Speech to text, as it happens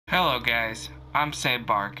Hello guys, I'm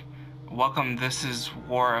Bark. Welcome, this is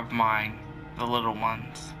War of Mine, the Little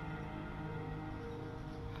Ones.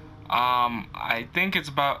 I think it's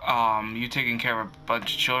about, you taking care of a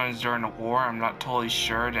bunch of children during the war. I'm not totally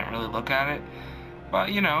sure, didn't really look at it. But,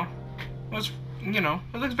 it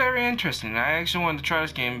looks very interesting. I actually wanted to try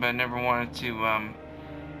this game, but I never wanted to,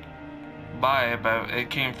 buy it, but it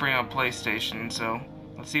came free on PlayStation, so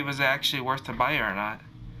let's see if it's actually worth to buy it or not.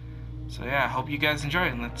 So yeah, I hope you guys enjoy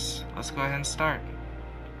it. Let's go ahead and start.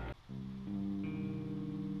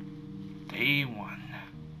 Day 1.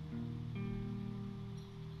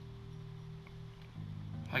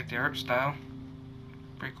 I like the art style.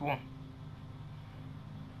 Pretty cool.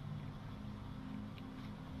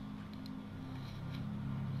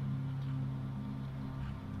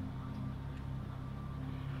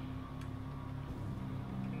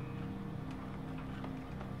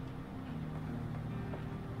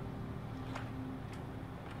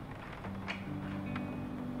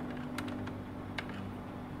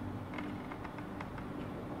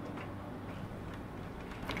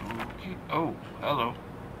 Oh, hello.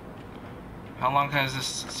 How long has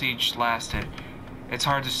this siege lasted? It's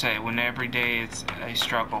hard to say, when every day it's a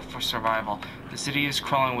struggle for survival. The city is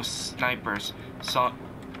crawling with snipers,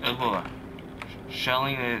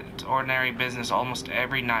 shelling its ordinary business almost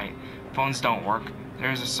every night. Phones don't work.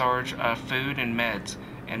 There's a shortage of food and meds,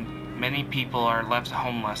 and many people are left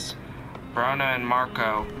homeless. Bruno and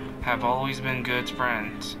Marco have always been good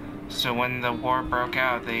friends, so when the war broke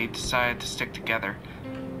out, they decided to stick together.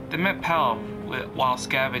 They met Pal while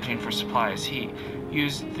scavenging for supplies. He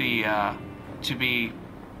used to be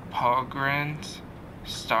Pogren's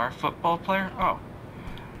star football player. Oh,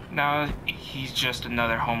 now he's just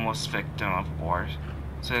another homeless victim of war.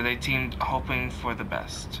 So they teamed, hoping for the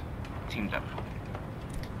best. Teamed up.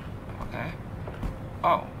 Okay.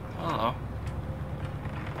 Oh, hello.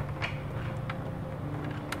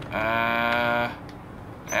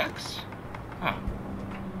 X? Huh.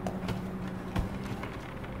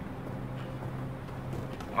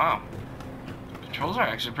 Wow. Controls are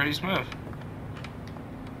actually pretty smooth.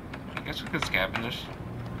 I guess we could scavenge.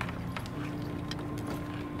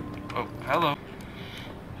 Oh, hello.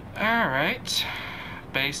 Alright.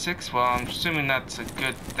 Basics. Well, I'm assuming that's a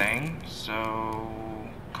good thing. So,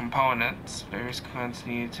 components. Various components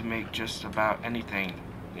needed to make just about anything.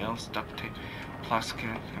 Nails, duct tape, plastic,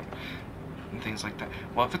 and things like that.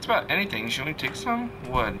 Well, if it's about anything, should we take some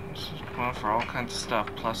wood? Well, for all kinds of stuff.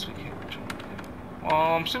 Plus, we can. Well,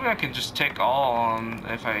 I'm assuming I can just take all,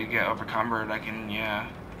 if I get overcumbered, I can, yeah.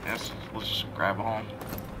 Yes, we'll just grab all.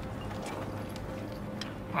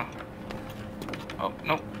 Huh. Oh,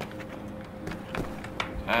 nope.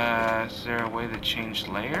 Is there a way to change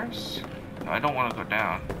layers? No, I don't want to go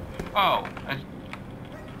down. Oh,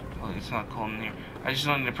 well, it's not cold in here. I just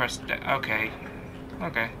wanted to press down. Okay.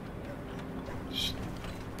 Okay. Just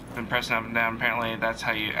been pressing up and down. Apparently, that's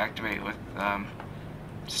how you activate with,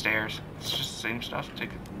 stairs. It's just the same stuff.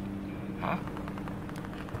 Take it. Huh?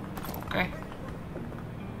 Okay.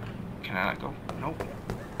 Can I not go? Nope.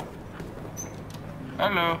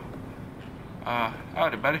 Hello.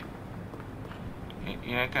 Howdy, buddy.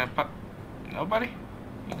 You ain't gonna pop? Nobody?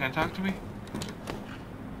 You gonna talk to me?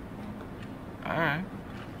 Alright.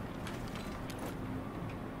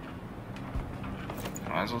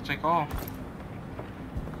 Might as well take all.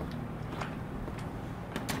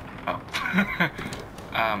 Oh.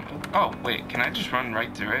 Oh, wait, can I just run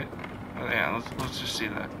right through it? Oh, yeah, let's just see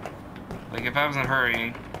that. Like, if I was in a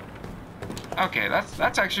hurry... Okay, that's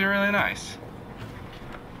actually really nice.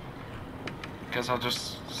 Guess I'll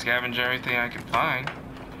just scavenge everything I can find.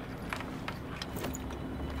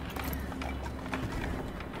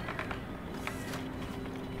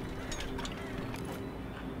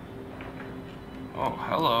 Oh,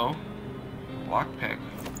 hello. Lockpick.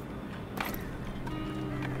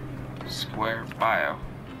 Square bio.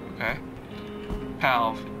 Okay.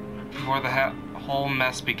 Pal, before the whole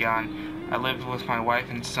mess began, I lived with my wife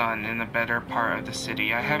and son in the better part of the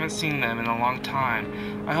city. I haven't seen them in a long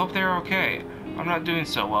time. I hope they're okay. I'm not doing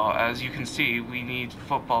so well. As you can see, we need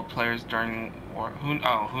football players during war.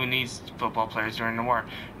 Who needs football players during the war?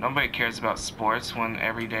 Nobody cares about sports when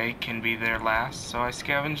every day can be their last. So I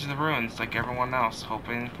scavenge the ruins like everyone else,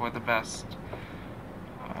 hoping for the best.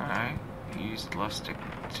 Alright. Use the left stick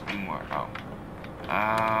to do more. Oh.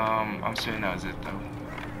 I'm assuming that was it though.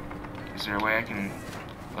 Is there a way I can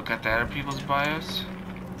look at the other people's bios?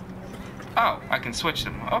 Oh, I can switch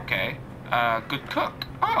them. Okay. Good cook.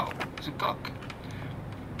 Oh, he's a cook.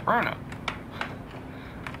 Bruno.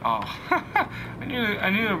 Oh, I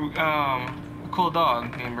knew a cool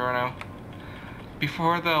dog named Bruno.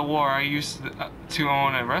 Before the war, I used to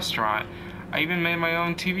own a restaurant. I even made my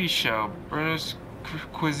own TV show, Bruno's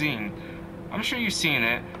Cuisine. I'm sure you've seen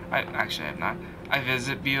it. I have not. I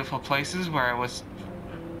visit beautiful places where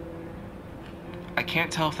I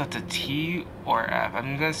can't tell if that's a T or F.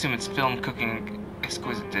 I'm gonna assume it's film cooking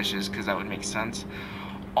exquisite dishes, because that would make sense.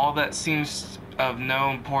 All that seems of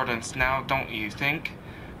no importance now, don't you think?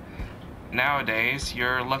 Nowadays,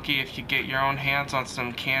 you're lucky if you get your own hands on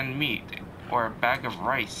some canned meat or a bag of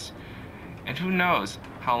rice. And who knows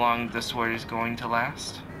how long this war is going to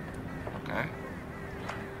last? Okay.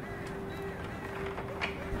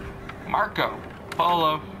 Marco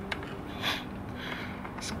Polo.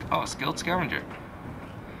 Oh, skilled scavenger.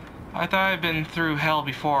 I thought I'd been through hell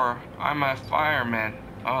before. I'm a fireman.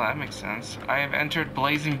 Oh, that makes sense. I have entered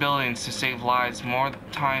blazing buildings to save lives more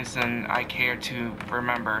times than I care to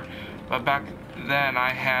remember. But back then I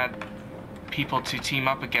had people to team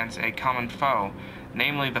up against a common foe,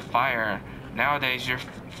 namely the fire. Nowadays your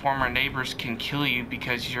former neighbors can kill you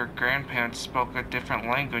because your grandparents spoke a different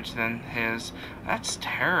language than his. That's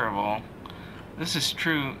terrible. This is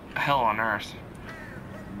true hell on earth.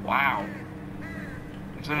 Wow.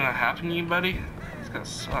 Is that gonna happen to you, buddy? It's gonna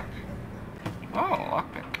suck. Oh,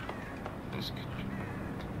 lockpick. That's good.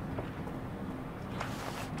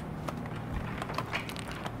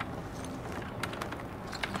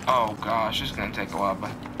 Oh gosh, this is gonna take a while,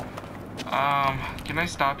 but can I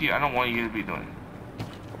stop you? I don't want you to be doing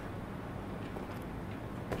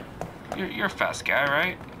it. You're a fast guy,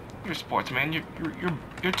 right? You're a sportsman.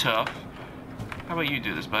 You're tough. How about you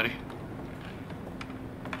do this, buddy?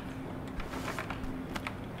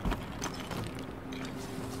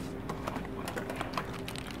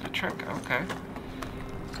 Good trick. Okay.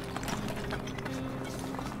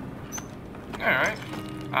 All right.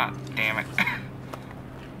 Ah, damn it.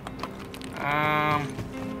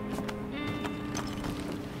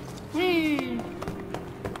 Whee!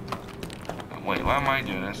 Wait, why am I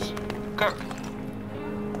doing this? Cook!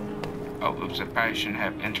 Oh, oops, I probably shouldn't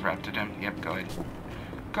have interrupted him. Yep, go ahead.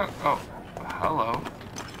 Cook! Oh, hello.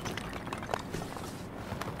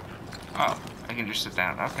 Oh, I can just sit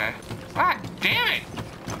down. Okay. Ah, damn it!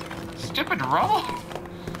 Stupid roll!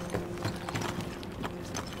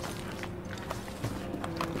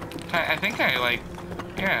 I think I, like,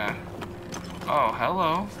 yeah. Oh,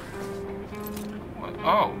 hello. What?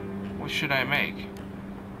 Oh, what should I make?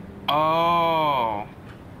 Oh.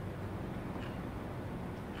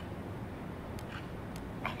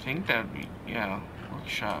 I think that'd be, yeah,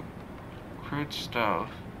 workshop. Crude stove.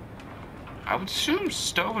 I would assume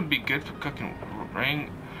stove would be good for cooking ring.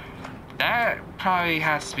 That probably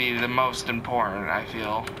has to be the most important, I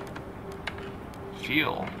feel.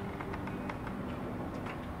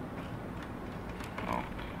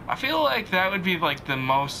 I feel like that would be like the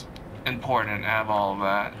most important out of all of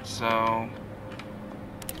that, so...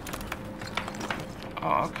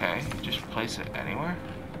 Oh, okay. Just place it anywhere.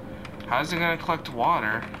 How's it gonna collect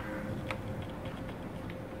water?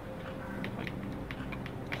 Like,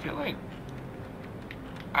 I feel like...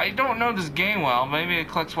 I don't know this game well. Maybe it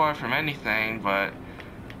collects water from anything, but...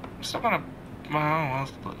 I'm still gonna... Well,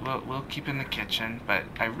 we'll keep in the kitchen, but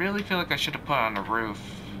I really feel like I should have put it on the roof.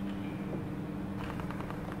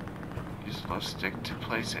 Use left stick to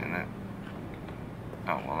place it in it.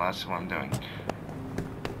 Oh, well, that's what I'm doing.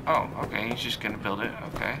 Oh, okay, he's just gonna build it.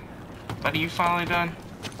 Okay. Buddy, you finally done?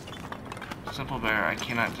 Simple bear, I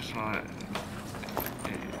cannot dismount it.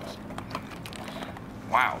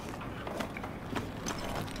 Wow.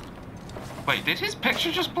 Wait, did his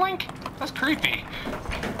picture just blink? That's creepy.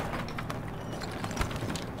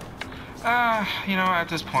 You know, at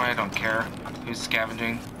this point, I don't care who's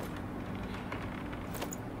scavenging.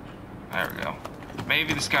 There we go.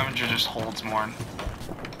 Maybe the scavenger just holds more.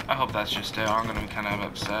 I hope that's just it. I'm gonna be kind of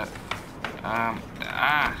upset.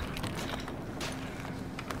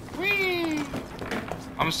 Whee!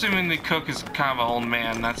 I'm assuming the cook is kind of an old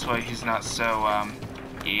man. That's why he's not so,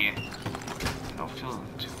 yeah. I don't feel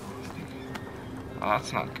too... Oh,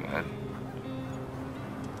 that's not good.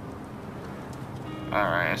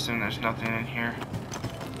 Alright, I assume there's nothing in here.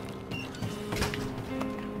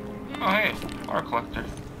 Oh, hey, water collector.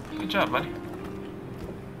 Good job, buddy.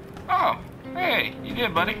 Oh, hey, you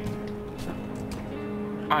did, buddy.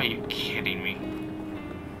 Are you kidding me?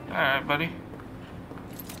 Alright, buddy.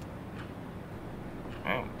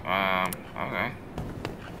 Oh, okay.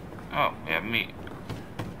 Oh, we have meat.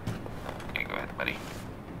 Okay, go ahead, buddy.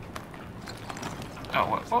 Oh,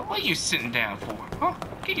 what are you sitting down for? Oh,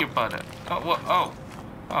 get your butt up. Oh, what? Oh,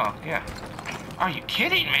 yeah. Are you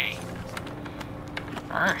kidding me?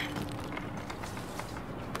 Alright.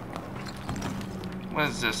 What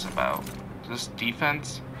is this about? Is this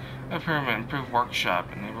defense? Improved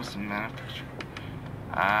workshop enables the manufacture.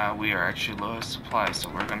 We are actually low on supplies, so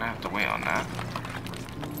we're gonna have to wait on that.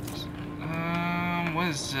 What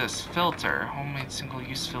is this? Filter. Homemade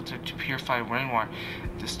single-use filter to purify rainwater,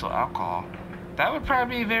 distill alcohol. That would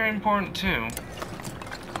probably be very important too.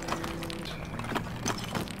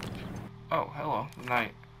 Oh, hello.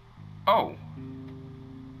 Night. Oh.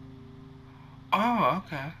 Oh,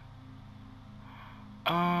 okay.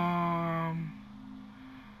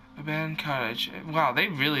 Abandoned cottage. Wow, they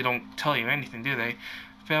really don't tell you anything, do they?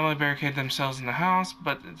 Family barricade themselves in the house,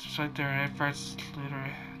 but despite their efforts,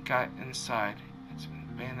 literally got inside. It's been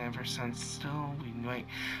abandoned ever since. Still, we might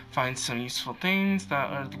find some useful things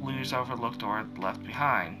that are loose, overlooked, or left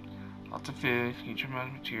behind. Lots of food, huge amount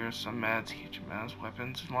of materials, some meds, huge amounts of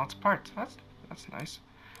weapons, and lots of parts. That's nice.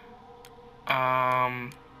 I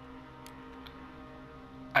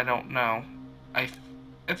don't know.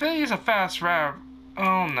 If it is a fast route,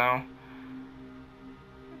 oh no.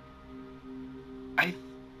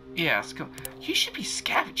 Yeah, you should be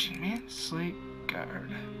scavenging, man. Sleep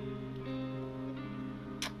guard.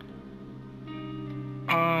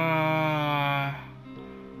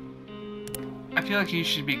 I feel like you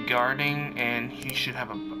should be guarding, and you should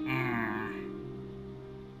have a.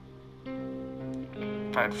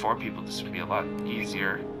 If I had 4 people, this would be a lot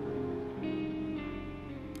easier.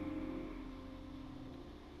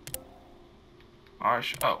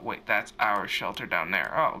 Oh wait, that's our shelter down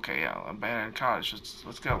there. Oh, okay, yeah, abandoned cottage.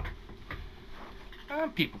 Let's go.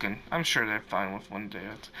 People can. I'm sure they're fine with one day.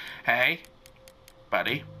 Hey,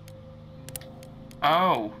 buddy.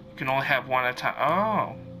 Oh, you can only have one at a time.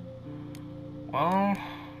 Oh, well,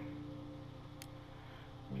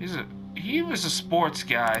 he was a sports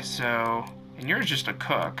guy, so, and you're just a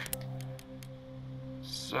cook.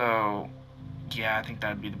 So, yeah, I think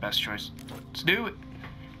that'd be the best choice. Let's do it.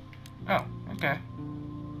 Oh, okay.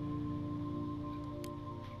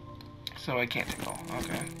 So I can't take all.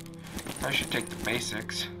 Okay. I should take the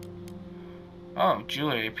basics. Oh,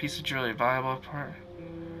 jewelry. A piece of jewelry. Valuable part.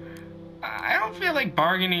 I don't feel like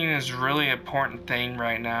bargaining is really an important thing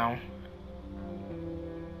right now.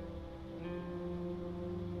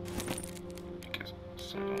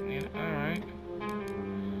 So I don't need it. Alright.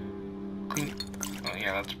 Clean. Oh,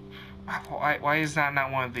 yeah, that's... Why is that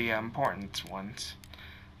not one of the important ones?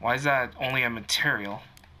 Why is that only a material?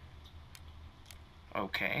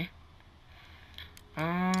 Okay.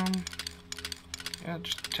 Yeah,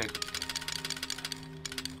 just take...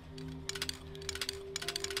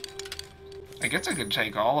 I guess I could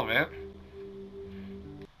take all of it.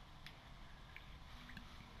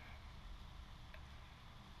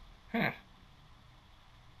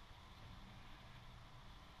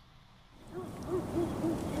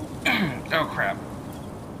 Oh, crap.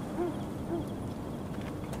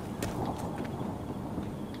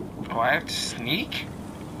 Oh, I have to sneak?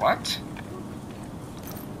 What?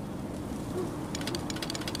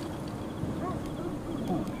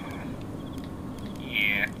 Ooh.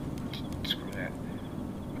 Yeah. Screw that.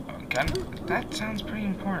 Oh, gun. That sounds pretty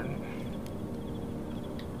important.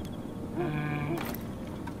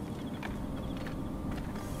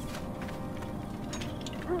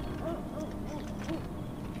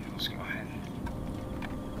 Let's go ahead.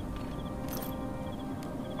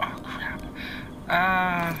 Oh, crap.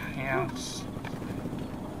 Yeah, let's...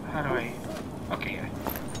 How do I... Okay, yeah.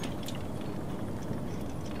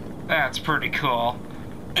 That's pretty cool.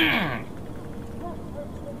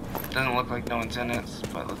 Doesn't look like no one's in it,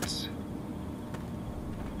 but let's...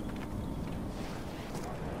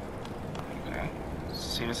 Okay, let's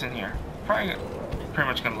see what's in here. Pretty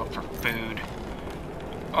much gonna look for food.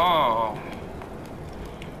 Oh.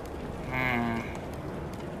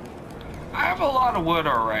 I have a lot of wood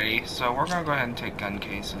already, so we're gonna go ahead and take gun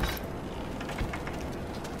cases.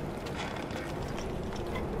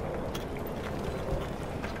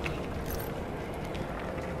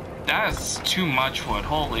 That is too much wood.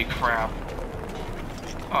 Holy crap.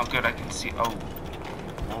 Oh, good. I can see. Oh.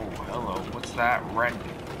 Oh, hello. What's that? Red.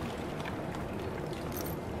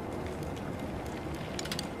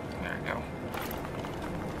 There we go.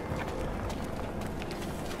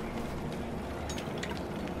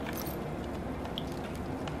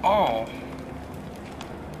 Oh.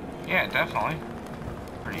 Yeah, definitely.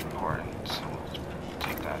 Pretty important. So let's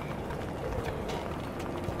take that.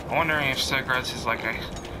 I'm wondering if cigarettes is like a...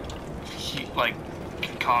 like,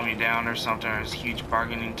 can calm you down or something, or it's a huge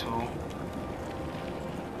bargaining tool.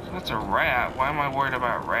 So that's a rat. Why am I worried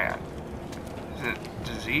about a rat? Is it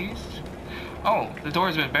diseased? Oh, the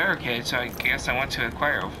door's been barricaded, so I guess I went to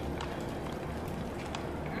acquire.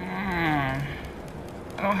 I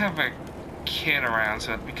don't have a kid around,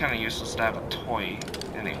 so it'd be kind of useless to have a toy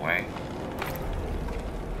anyway.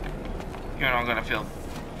 You know, I'm gonna feel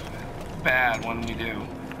bad when we do.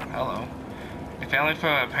 Hello. A family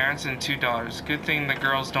photo of parents and $2. Good thing the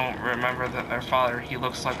girls don't remember that their father, he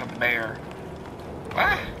looks like a bear.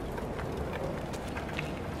 What?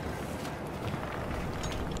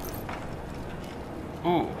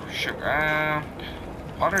 Ooh, sugar.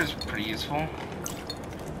 Water is pretty useful.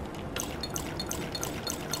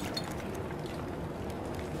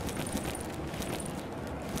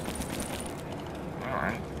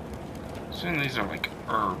 Alright. Soon these are like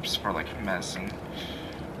herbs for like medicine.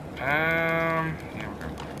 Yeah, we're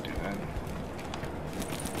gonna do that.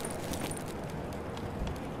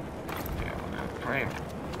 Yeah, we're gonna pray.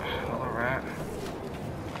 Hello, rat.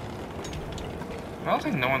 I don't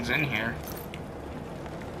think no one's in here.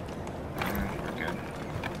 We're good.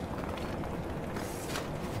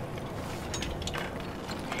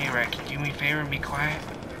 Hey, rat, can you do me a favor and be quiet?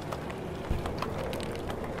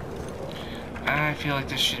 I feel like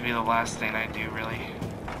this should be the last thing I do, really.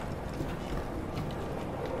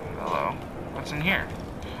 Hello. What's in here?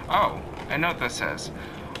 Oh, I know what this says.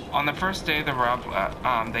 On the first day they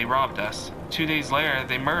robbed us. 2 days later,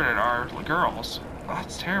 they murdered our girls. Oh,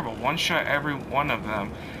 that's terrible. One shot every one of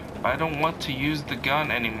them. But I don't want to use the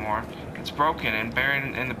gun anymore. It's broken and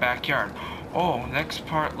buried in the backyard. Oh, next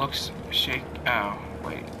part looks shaky. Oh,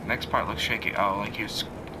 wait. Next part looks shaky. Oh, like he was...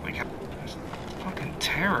 like... it's fucking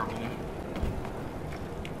terrible.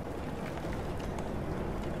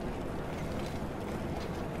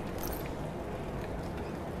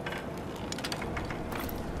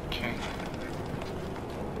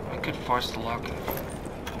 Could force the lock.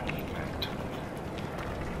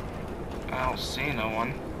 I don't see no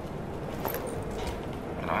one.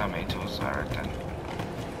 I don't have any tools. Alright then.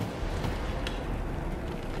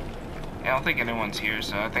 Yeah, I don't think anyone's here,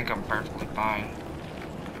 so I think I'm perfectly fine.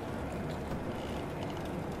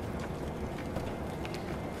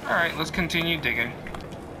 Alright, let's continue digging.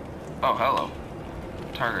 Oh, hello.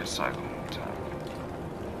 Target cycle.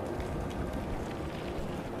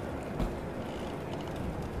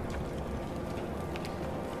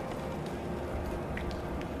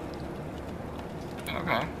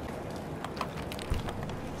 Okay.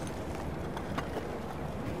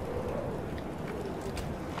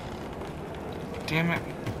 Damn it.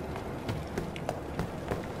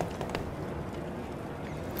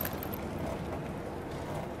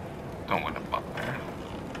 Don't want to bother.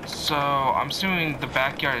 So, I'm assuming the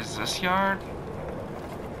backyard is this yard?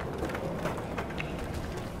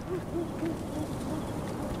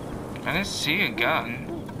 I didn't see a gun.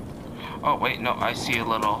 Oh, wait, no, I see a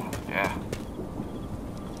little, yeah.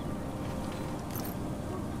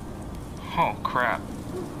 Oh, crap.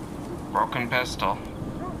 Broken pistol.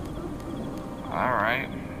 Alright.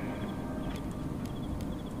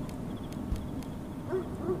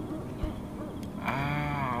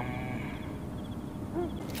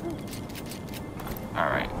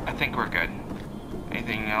 Alright, I think we're good.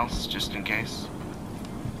 Anything else, just in case?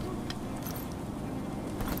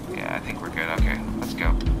 Yeah, I think we're good. Okay, let's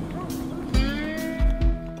go.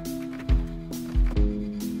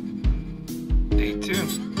 Day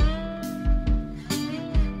 2.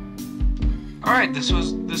 Alright, this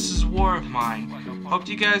is War of Mine. Hope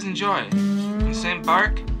you guys enjoy. I'm Saint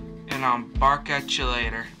Bark, and I'll bark at you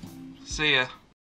later. See ya.